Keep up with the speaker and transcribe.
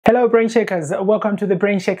Hello Brain Shakers, welcome to the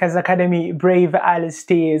Brain Shakers Academy. Brave Alice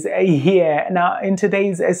is here. Now in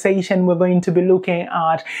today's session we're going to be looking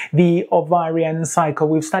at the ovarian cycle.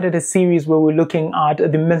 We've started a series where we're looking at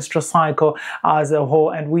the menstrual cycle as a whole,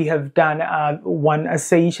 and we have done one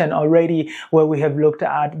session already where we have looked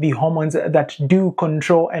at the hormones that do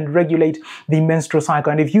control and regulate the menstrual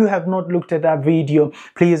cycle. And if you have not looked at that video,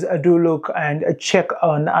 please do look and check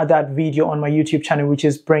on that video on my YouTube channel, which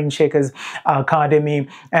is Brain Shakers Academy.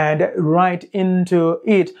 And right into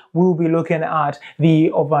it, we'll be looking at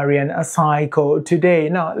the ovarian cycle today.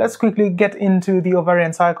 Now, let's quickly get into the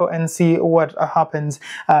ovarian cycle and see what happens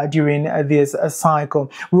during this cycle.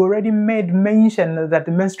 We already made mention that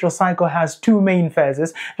the menstrual cycle has two main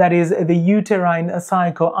phases, that is the uterine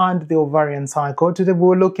cycle and the ovarian cycle. Today,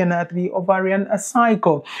 we're looking at the ovarian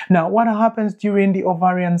cycle. Now, what happens during the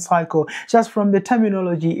ovarian cycle? Just from the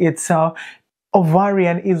terminology itself,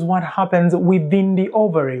 ovarian is what happens within the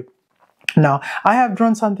ovary. Now, I have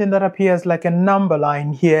drawn something that appears like a number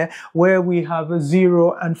line here where we have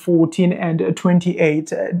 0 and 14 and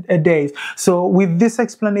 28 days. So with this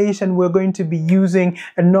explanation, we're going to be using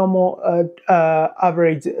a normal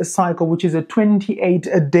average cycle, which is a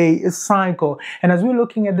 28-day cycle. And as we're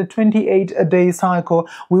looking at the 28-day cycle,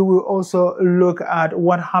 we will also look at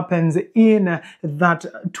what happens in that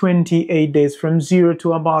 28 days, from 0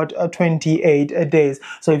 to about 28 days.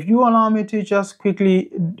 So if you allow me to just quickly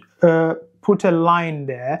put a line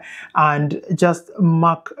there and just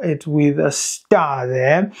mark it with a star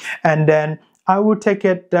there, and then I will take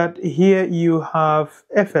it that here you have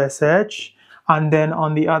FSH and then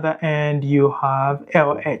on the other end you have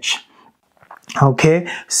LH. Okay,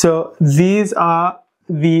 so these are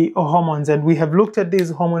the hormones, and we have looked at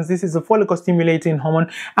these hormones. This is a follicle stimulating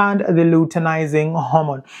hormone and the luteinizing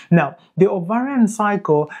hormone. Now, the ovarian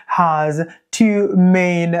cycle has two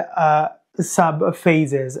main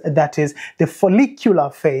sub-phases, that is the follicular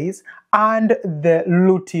phase and the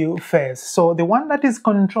luteal phase. So the one that is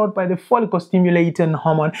controlled by the follicle stimulating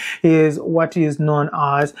hormone is what is known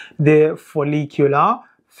as the follicular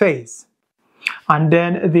phase. And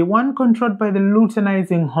then the one controlled by the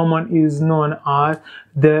luteinizing hormone is known as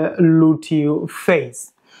the luteal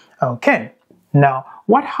phase. Okay. Now,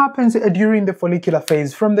 what happens during the follicular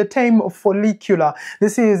phase? From the term follicular,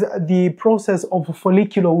 this is the process of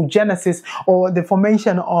folliculogenesis, or the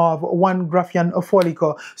formation of one Graafian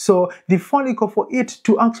follicle. So the follicle, for it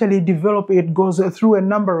to actually develop, it goes through a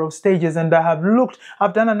number of stages, and I've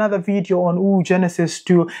done another video on oogenesis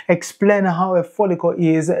to explain how a follicle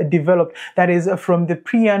is developed. That is from the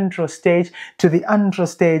pre-antral stage to the antral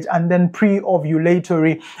stage, and then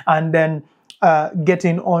pre-ovulatory, and then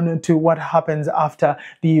getting on to what happens after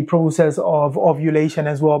the process of ovulation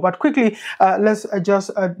as well. But quickly, let's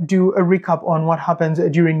just do a recap on what happens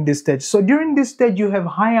during this stage. So during this stage, you have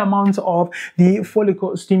high amounts of the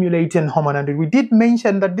follicle stimulating hormone, and we did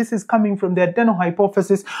mention that this is coming from the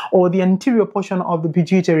adenohypophysis, or the anterior portion of the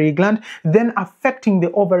pituitary gland, then affecting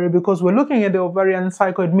the ovary. Because we're looking at the ovarian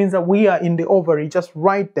cycle, it means that we are in the ovary, just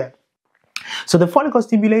right there. So the follicle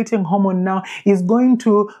stimulating hormone now is going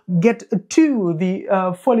to get to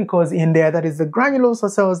the follicles in there, that is the granulosa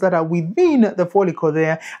cells that are within the follicle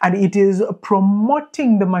there, and it is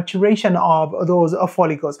promoting the maturation of those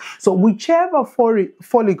follicles. So whichever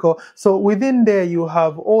follicle, so within there you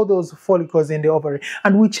have all those follicles in the ovary,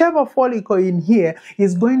 and whichever follicle in here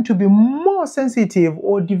is going to be more sensitive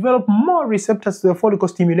or develop more receptors to the follicle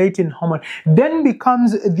stimulating hormone, then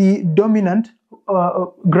becomes the dominant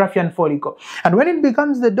Graafian follicle. And when it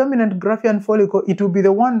becomes the dominant Graafian follicle, it will be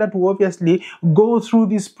the one that will obviously go through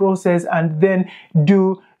this process and then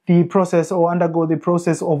do the process, or undergo the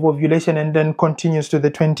process of ovulation, and then continues to the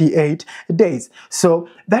 28 days. So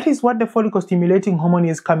that is what the follicle stimulating hormone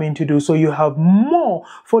is coming to do. So you have more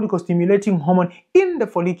follicle stimulating hormone in the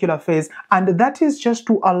follicular phase, and that is just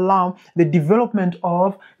to allow the development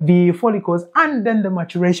of the follicles and then the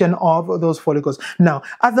maturation of those follicles. Now,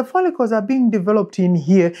 as the follicles are being developed in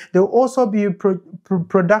here, there will also be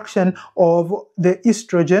production of the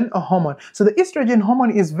estrogen hormone. So the estrogen hormone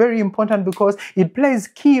is very important because it plays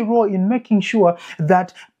key role in making sure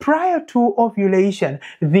that prior to ovulation,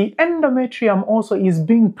 the endometrium also is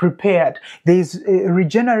being prepared. There's a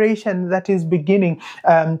regeneration that is beginning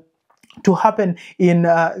to happen in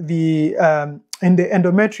the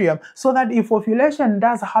endometrium, so that if ovulation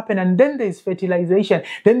does happen and then there is fertilization,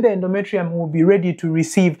 then the endometrium will be ready to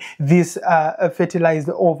receive this fertilized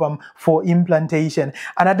ovum for implantation.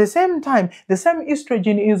 And at the same time, the same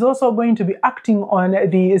estrogen is also going to be acting on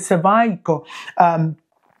the cervical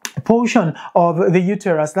portion of the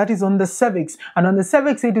uterus, that is on the cervix, and on the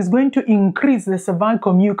cervix it is going to increase the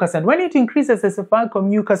cervical mucus, and when it increases the cervical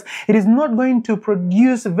mucus, it is not going to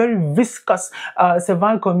produce very viscous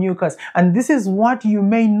cervical mucus, and this is what you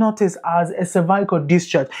may notice as a cervical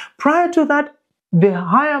discharge. Prior to that, the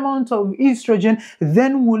high amount of estrogen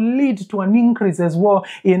then will lead to an increase as well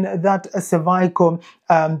in that cervical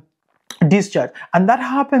discharge, and that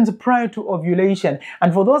happens prior to ovulation.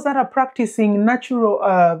 And for those that are practicing natural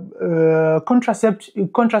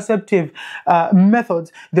contraceptive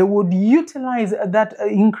methods, they would utilize that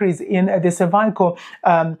increase in the cervical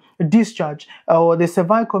discharge or the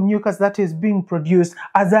cervical mucus that is being produced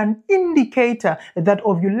as an indicator that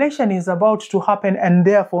ovulation is about to happen, and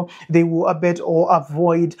therefore they will abet or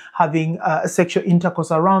avoid having sexual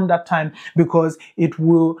intercourse around that time, because it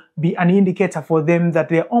will be an indicator for them that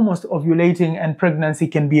they're almost ovulating and pregnancy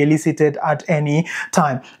can be elicited at any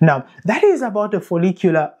time. Now, that is about the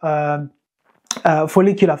follicular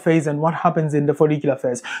phase and what happens in the follicular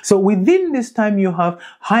phase. So within this time, you have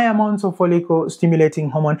high amounts of follicle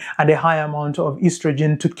stimulating hormone and a high amount of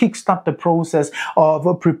estrogen to kickstart the process of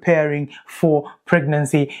preparing for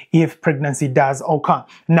pregnancy, if pregnancy does occur.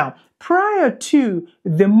 Now, prior to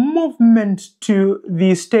the movement to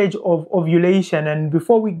the stage of ovulation, and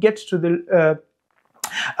before we get to the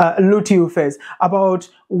luteal phase, about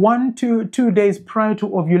 1 to 2 days prior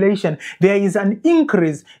to ovulation, there is an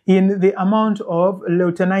increase in the amount of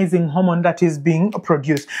luteinizing hormone that is being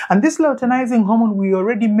produced. And this luteinizing hormone, we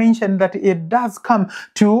already mentioned that it does come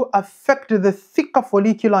to affect the thicker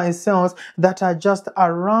follicular cells that are just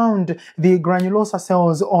around the granulosa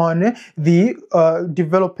cells on the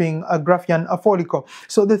developing Graafian follicle.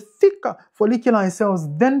 So the thicker follicular cells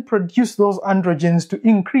then produce those androgens to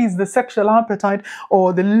increase the sexual appetite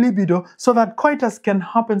or the libido, so that coitus can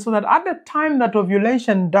happen, so that at the time that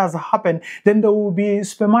ovulation does happen, then there will be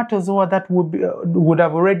spermatozoa that would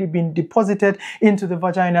have already been deposited into the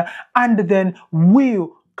vagina, and then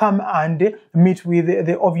will come and meet with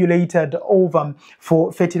the ovulated ovum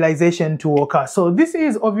for fertilization to occur. So this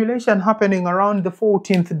is ovulation happening around the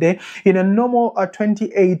 14th day in a normal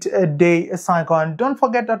 28-day cycle. And don't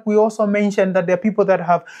forget that we also mentioned that there are people that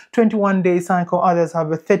have 21-day cycle, others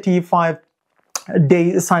have a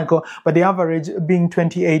 35-day cycle, but the average being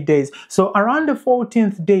 28 days. So around the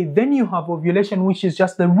 14th day, then you have ovulation, which is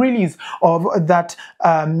just the release of that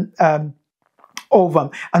ovum.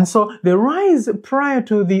 And so the rise prior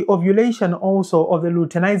to the ovulation also of the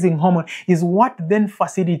luteinizing hormone is what then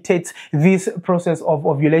facilitates this process of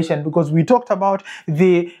ovulation, because we talked about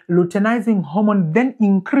the luteinizing hormone then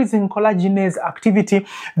increasing collagenase activity,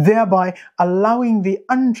 thereby allowing the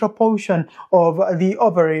antral portion of the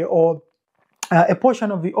ovary, or a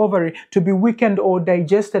portion of the ovary, to be weakened or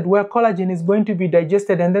digested, where collagen is going to be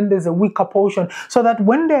digested, and then there's a weaker portion, so that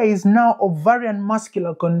when there is now ovarian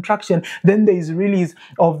muscular contraction, then there is release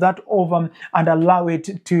of that ovum and allow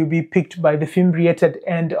it to be picked by the fimbriated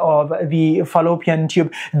end of the fallopian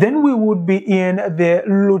tube. Then we would be in the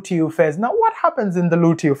luteal phase. Now, what happens in the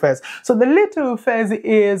luteal phase? So the luteal phase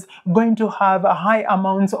is going to have a high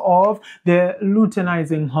amounts of the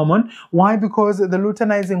luteinizing hormone. Why? Because the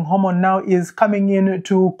luteinizing hormone now is coming in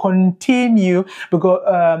to continue,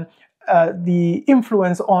 because the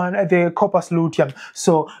influence on the corpus luteum.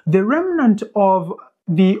 So the remnant of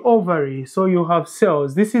the ovary, so you have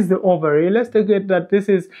cells, this is the ovary, let's take it that this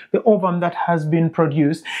is the ovum that has been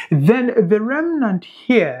produced. Then the remnant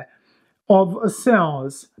here of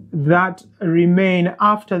cells that remain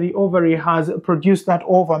after the ovary has produced that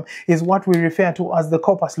ovum is what we refer to as the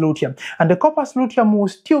corpus luteum. And the corpus luteum will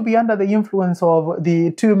still be under the influence of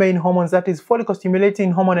the two main hormones, that is follicle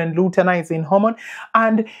stimulating hormone and luteinizing hormone.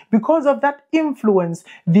 And because of that influence,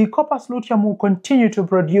 the corpus luteum will continue to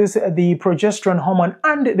produce the progesterone hormone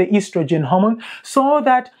and the estrogen hormone, so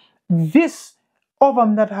that this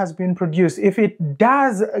ovum that has been produced, if it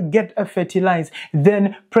does get fertilized,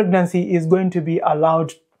 then pregnancy is going to be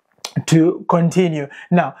allowed to continue.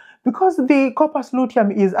 Now, because the corpus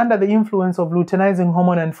luteum is under the influence of luteinizing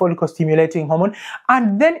hormone and follicle stimulating hormone,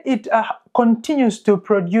 and then it continues to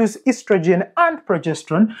produce estrogen and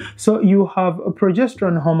progesterone. So you have a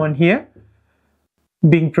progesterone hormone here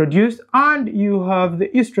being produced, and you have the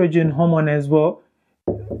estrogen hormone as well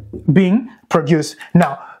being produced.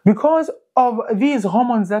 Now, because of these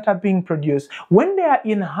hormones that are being produced, when they are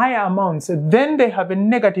in higher amounts, then they have a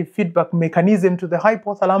negative feedback mechanism to the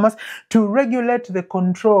hypothalamus to regulate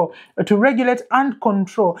and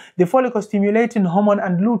control the follicle stimulating hormone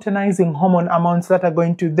and luteinizing hormone amounts that are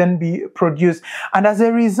going to then be produced. And as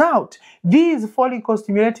a result, these follicle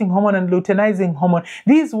stimulating hormone and luteinizing hormone,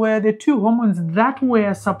 these were the two hormones that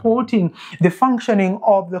were supporting the functioning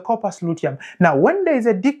of the corpus luteum. Now, when there is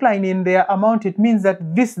a decline in their amount, it means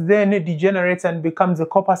that this then degenerates and becomes a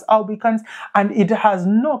corpus albicans, and it has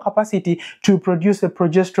no capacity to produce the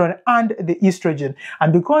progesterone and the estrogen.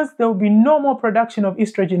 And because there will be no more production of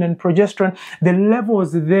estrogen and progesterone, the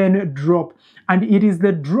levels then drop. And it is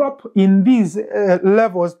the drop in these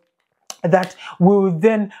levels that will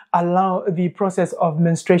then allow the process of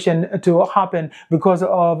menstruation to happen, because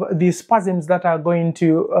of the spasms that are going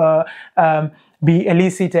to be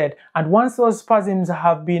elicited. And once those spasms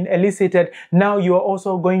have been elicited, now you are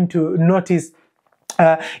also going to notice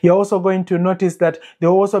that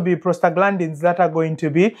there will also be prostaglandins that are going to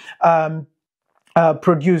be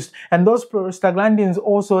produced, and those prostaglandins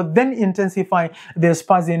also then intensify the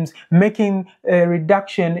spasms, making a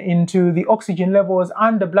reduction into the oxygen levels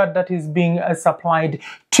and the blood that is being supplied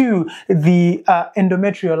to the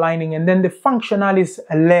endometrial lining, and then the functionalis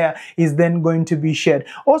layer is then going to be shed.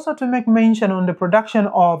 Also, to make mention on the production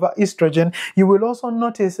of estrogen, you will also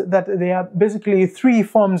notice that there are basically three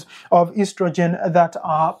forms of estrogen that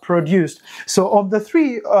are produced. So of the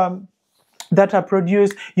three that are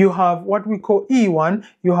produced, you have what we call E1,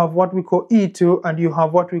 you have what we call E2, and you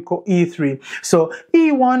have what we call E3. So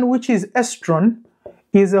E1, which is estrogen,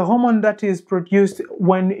 is a hormone that is produced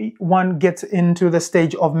when one gets into the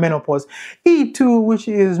stage of menopause. E2, which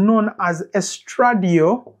is known as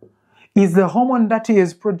estradiol, is the hormone that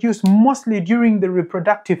is produced mostly during the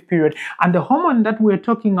reproductive period. And the hormone that we're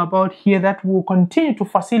talking about here that will continue to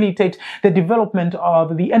facilitate the development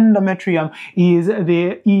of the endometrium is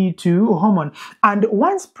the E2 hormone. And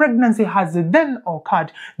once pregnancy has then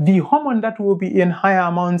occurred, the hormone that will be in higher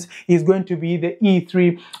amounts is going to be the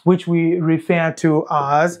E3, which we refer to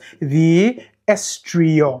as the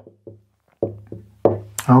estriol.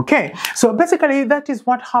 Okay, so basically that is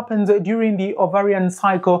what happens during the ovarian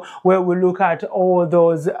cycle, where we look at all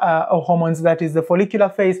those hormones, that is the follicular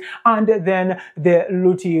phase and then the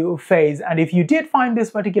luteal phase. And if you did find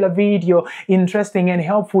this particular video interesting and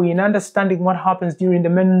helpful in understanding what happens during the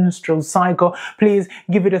menstrual cycle, please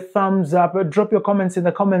give it a thumbs up, drop your comments in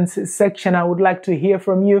the comments section. I would like to hear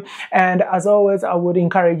from you, and as always, I would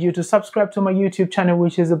encourage you to subscribe to my YouTube channel,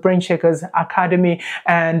 which is the Brain Shakers Academy.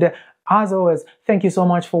 And as always, thank you so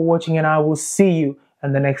much for watching, and I will see you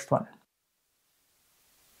in the next one.